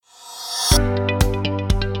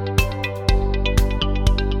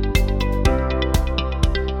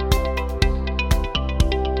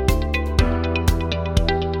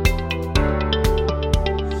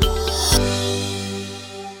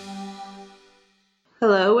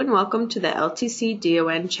Hello and welcome to the LTC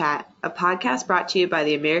DON Chat, a podcast brought to you by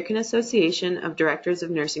the American Association of Directors of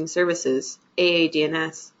Nursing Services,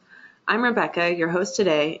 AADNS. I'm Rebecca, your host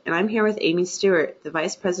today, and I'm here with Amy Stewart, the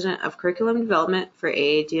Vice President of Curriculum Development for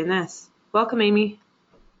AADNS. Welcome, Amy.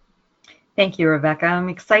 Thank you, Rebecca. I'm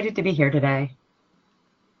excited to be here today.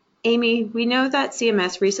 Amy, we know that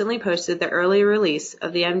CMS recently posted the early release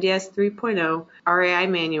of the MDS 3.0 RAI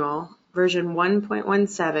manual, version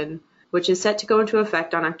 1.17, which is set to go into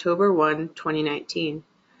effect on October 1, 2019.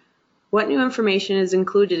 What new information is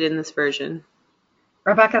included in this version?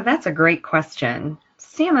 Rebecca, that's a great question.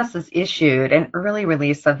 CMS has issued an early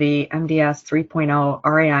release of the MDS 3.0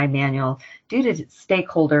 RAI manual due to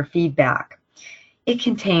stakeholder feedback. It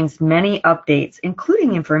contains many updates,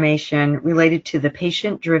 including information related to the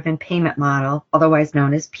patient-driven payment model, otherwise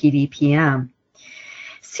known as PDPM.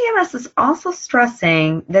 CMS is also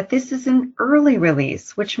stressing that this is an early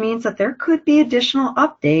release, which means that there could be additional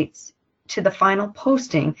updates to the final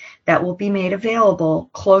posting that will be made available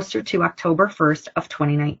closer to October 1st of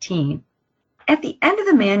 2019. At the end of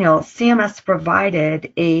the manual, CMS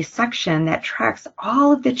provided a section that tracks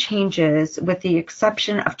all of the changes with the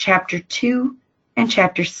exception of Chapter 2 and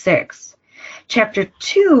Chapter 6. Chapter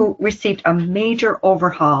 2 received a major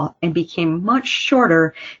overhaul and became much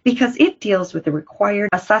shorter because it deals with the required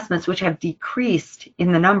assessments which have decreased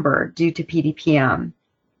in the number due to PDPM.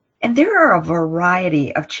 And there are a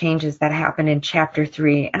variety of changes that happen in Chapter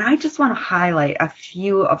 3, and I just want to highlight a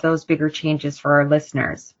few of those bigger changes for our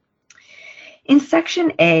listeners. In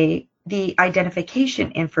Section A, the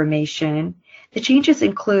identification information, the changes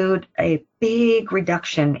include a big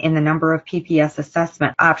reduction in the number of PPS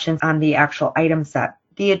assessment options on the actual item set.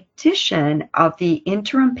 The addition of the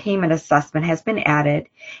interim payment assessment has been added,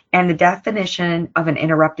 and the definition of an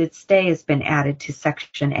interrupted stay has been added to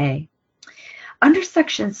Section A. Under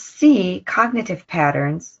Section C, cognitive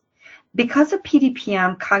patterns, because a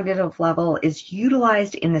PDPM cognitive level is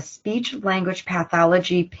utilized in the speech-language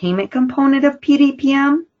pathology payment component of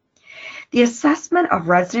PDPM, the assessment of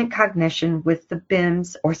resident cognition with the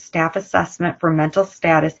BIMS or staff assessment for mental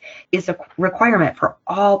status is a requirement for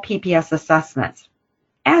all PPS assessments.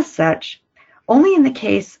 As such, only in the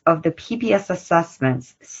case of the PPS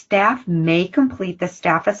assessments, staff may complete the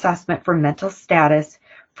staff assessment for mental status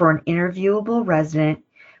for an interviewable resident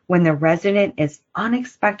when the resident is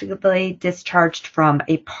unexpectedly discharged from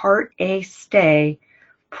a Part A stay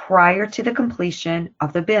prior to the completion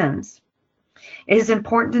of the BIMS. It is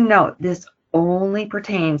important to note this only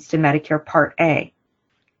pertains to Medicare Part A.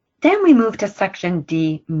 Then we move to Section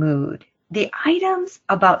D, Mood. The items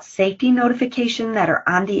about safety notification that are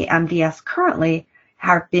on the MDS currently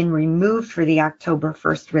have been removed for the October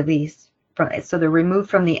 1st release. So they're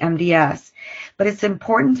removed from the MDS. But it's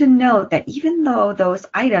important to note that even though those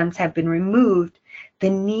items have been removed,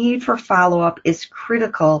 the need for follow-up is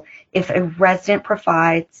critical if a resident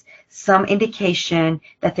provides some indication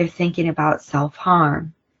that they're thinking about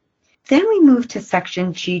self-harm. Then we move to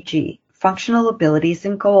Section GG, Functional Abilities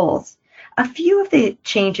and Goals. A few of the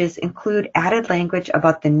changes include added language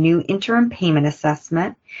about the new interim payment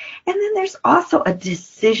assessment, and then there's also a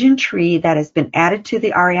decision tree that has been added to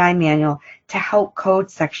the RAI manual to help code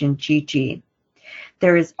Section GG.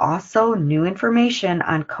 There is also new information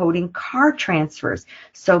on coding card transfers,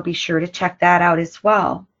 so be sure to check that out as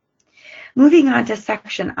well. Moving on to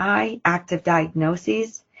Section I, Active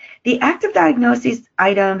Diagnoses. The active diagnoses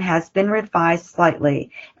item has been revised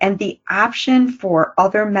slightly, and the option for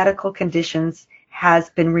other medical conditions has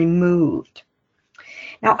been removed.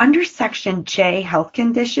 Now, under Section J, Health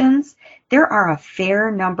Conditions, there are a fair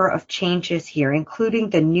number of changes here, including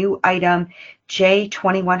the new item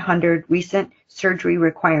J2100, Recent Surgery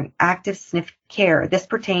Requiring Active SNF Care. This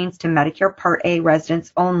pertains to Medicare Part A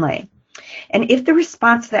residents only. And if the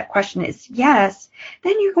response to that question is yes,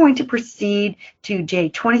 then you're going to proceed to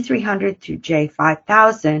J2300 through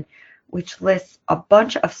J5000, which lists a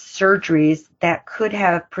bunch of surgeries that could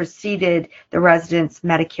have preceded the resident's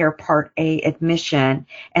Medicare Part A admission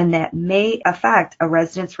and that may affect a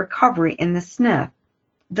resident's recovery in the SNF.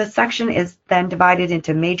 The section is then divided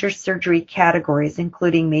into major surgery categories,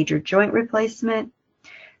 including major joint replacement,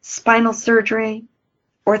 spinal surgery,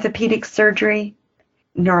 orthopedic surgery,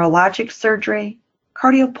 neurologic surgery,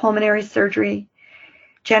 cardiopulmonary surgery,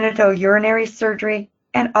 genitourinary surgery,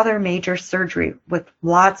 and other major surgery, with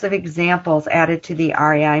lots of examples added to the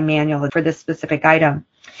RAI manual for this specific item.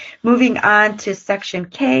 Moving on to Section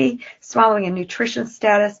K, swallowing and nutrition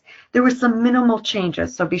status, there were some minimal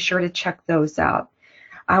changes, so be sure to check those out.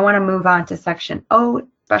 I want to move on to Section O,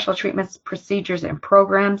 special treatments, procedures, and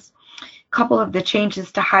programs. Couple of the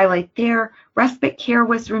changes to highlight there: respite care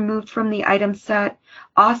was removed from the item set.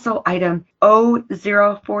 Also, item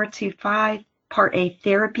O0425, Part A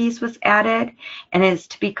therapies was added, and is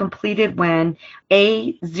to be completed when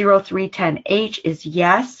A0310H is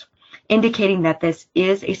yes, indicating that this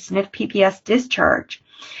is a SNF PPS discharge.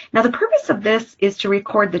 Now, the purpose of this is to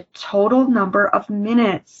record the total number of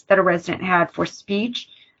minutes that a resident had for speech,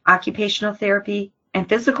 occupational therapy, and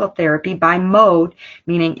physical therapy by mode,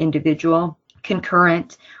 meaning individual,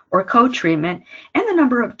 concurrent, or co-treatment, and the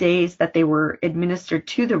number of days that they were administered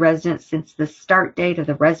to the resident since the start date of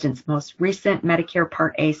the resident's most recent Medicare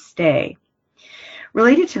Part A stay.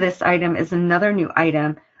 Related to this item is another new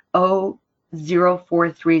item,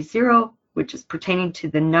 O0430, which is pertaining to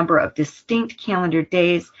the number of distinct calendar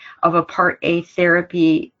days of a Part A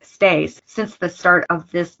therapy stays since the start of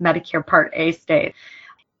this Medicare Part A stay.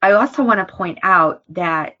 I also want to point out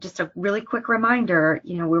that, just a really quick reminder,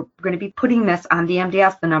 we're going to be putting this on the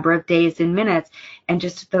MDS, the number of days in minutes, and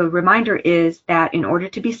just the reminder is that in order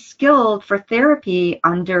to be skilled for therapy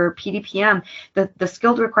under PDPM, the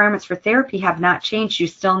skilled requirements for therapy have not changed. You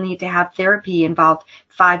still need to have therapy involved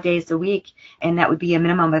 5 days a week, and that would be a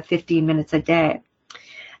minimum of 15 minutes a day.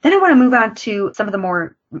 Then I want to move on to some of the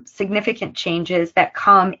more significant changes that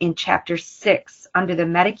come in Chapter 6 under the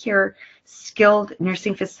Medicare Skilled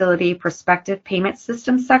Nursing Facility Prospective Payment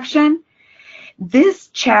System section. This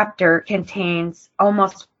chapter contains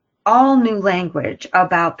almost all new language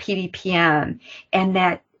about PDPM, and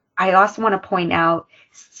that I also want to point out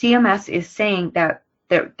CMS is saying that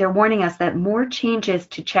they're warning us that more changes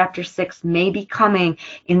to Chapter 6 may be coming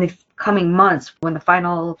in the coming months when the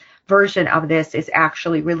final version of this is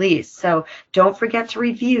actually released. So don't forget to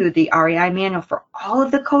review the RAI manual for all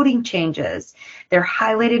of the coding changes. They're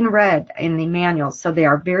highlighted in red in the manual, so they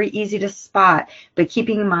are very easy to spot. But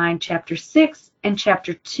keeping in mind, Chapter 6 and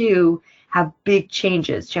Chapter 2 have big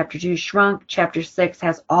changes. Chapter 2 shrunk. Chapter 6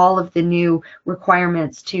 has all of the new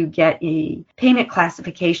requirements to get a payment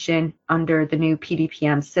classification under the new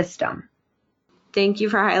PDPM system. Thank you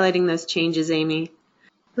for highlighting those changes, Amy.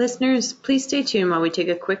 Listeners, please stay tuned while we take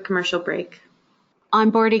a quick commercial break.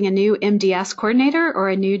 Onboarding a new MDS coordinator or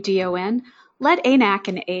a new DON? Let ANAC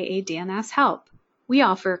and AADNS help. We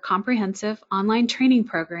offer comprehensive online training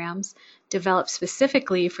programs developed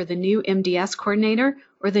specifically for the new MDS coordinator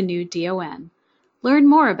or the new DON. Learn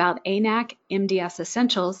more about ANAC MDS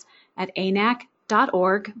Essentials at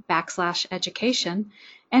anac.org/education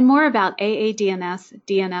and more about AADNS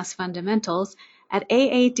DNS Fundamentals at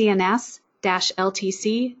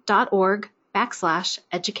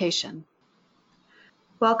aadns-ltc.org/education.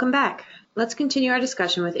 Welcome back. Let's continue our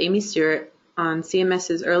discussion with Amy Stewart on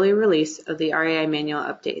CMS's early release of the RAI manual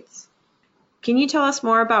updates. Can you tell us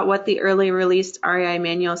more about what the early released RAI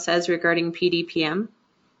manual says regarding PDPM?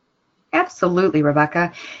 Absolutely,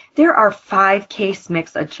 Rebecca. There are 5 case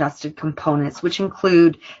mix adjusted components, which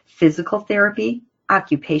include physical therapy,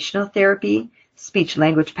 occupational therapy, speech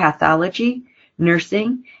language pathology,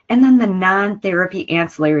 nursing, and then the non-therapy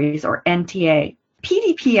ancillaries, or NTA.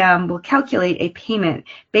 PDPM will calculate a payment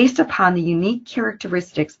based upon the unique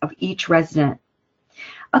characteristics of each resident.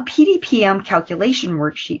 A PDPM calculation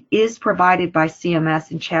worksheet is provided by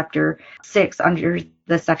CMS in Chapter 6 under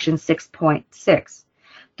the Section 6.6.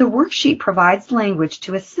 The worksheet provides language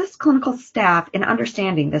to assist clinical staff in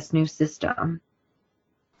understanding this new system.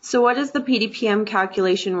 So what does the PDPM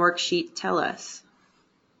calculation worksheet tell us?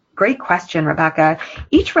 Great question, Rebecca.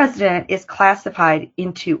 Each resident is classified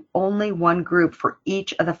into only one group for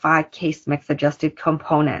each of the 5 case mix adjusted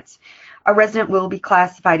components. A resident will be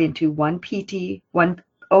classified into one PT, one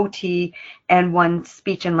OT, and one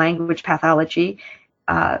speech and language pathology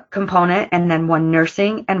component, and then one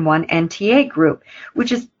nursing and one NTA group,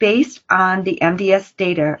 which is based on the MDS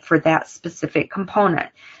data for that specific component.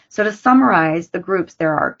 So to summarize the groups,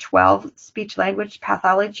 there are 12 speech language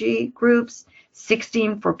pathology groups,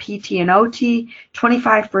 16 for PT and OT,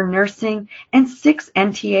 25 for nursing, and 6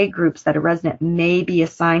 NTA groups that a resident may be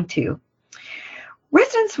assigned to.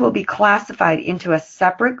 Residents will be classified into a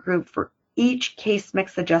separate group for each case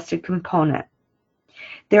mix adjusted component.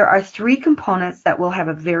 There are 3 components that will have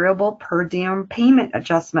a variable per diem payment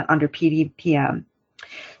adjustment under PDPM.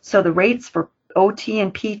 So the rates for OT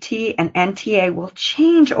and PT and NTA will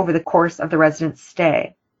change over the course of the resident's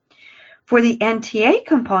stay. For the NTA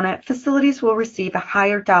component, facilities will receive a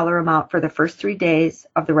higher dollar amount for the first 3 days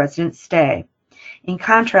of the resident's stay. In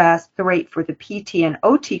contrast, the rate for the PT and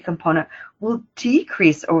OT component will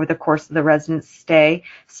decrease over the course of the resident's stay,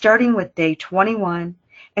 starting with day 21,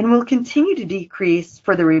 and will continue to decrease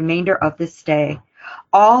for the remainder of the stay.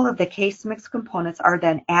 All of the case mix components are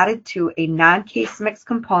then added to a non-case mix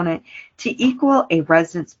component to equal a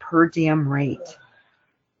resident's per diem rate.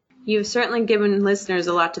 You've certainly given listeners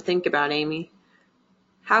a lot to think about, Amy.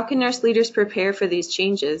 How can nurse leaders prepare for these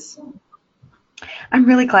changes? I'm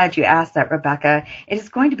really glad you asked that, Rebecca. It is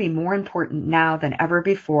going to be more important now than ever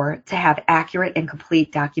before to have accurate and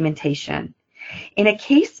complete documentation. In a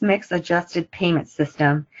case mix adjusted payment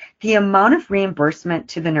system, the amount of reimbursement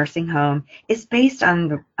to the nursing home is based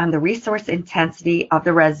on the resource intensity of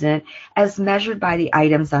the resident as measured by the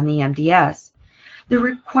items on the MDS. The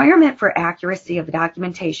requirement for accuracy of the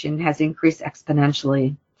documentation has increased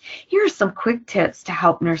exponentially. Here are some quick tips to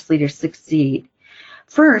help nurse leaders succeed.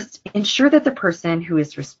 First, ensure that the person who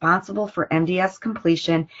is responsible for MDS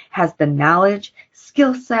completion has the knowledge,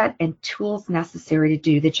 skill set, and tools necessary to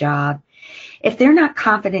do the job. If they're not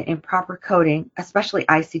confident in proper coding, especially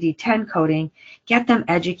ICD-10 coding, get them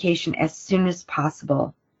education as soon as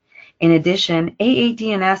possible. In addition,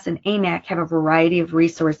 AADNS and ANAC have a variety of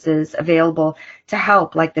resources available to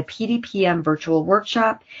help, like the PDPM virtual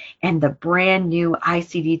workshop and the brand new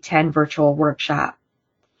ICD-10 virtual workshop.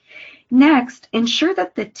 Next, ensure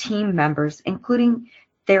that the team members, including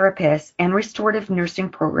therapists and restorative nursing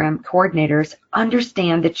program coordinators,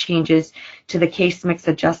 understand the changes to the case mix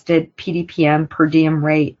adjusted PDPM per diem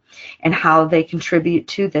rate and how they contribute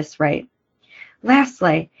to this rate.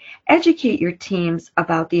 Lastly, educate your teams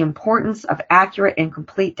about the importance of accurate and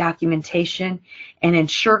complete documentation and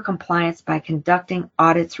ensure compliance by conducting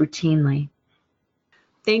audits routinely.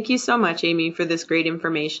 Thank you so much, Amy, for this great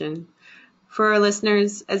information. For our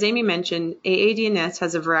listeners, as Amy mentioned, AADNS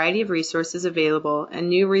has a variety of resources available, and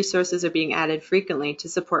new resources are being added frequently to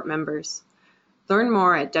support members. Learn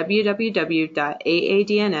more at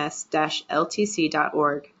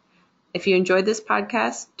www.aadns-ltc.org. If you enjoyed this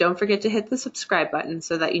podcast, don't forget to hit the subscribe button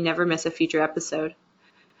so that you never miss a future episode.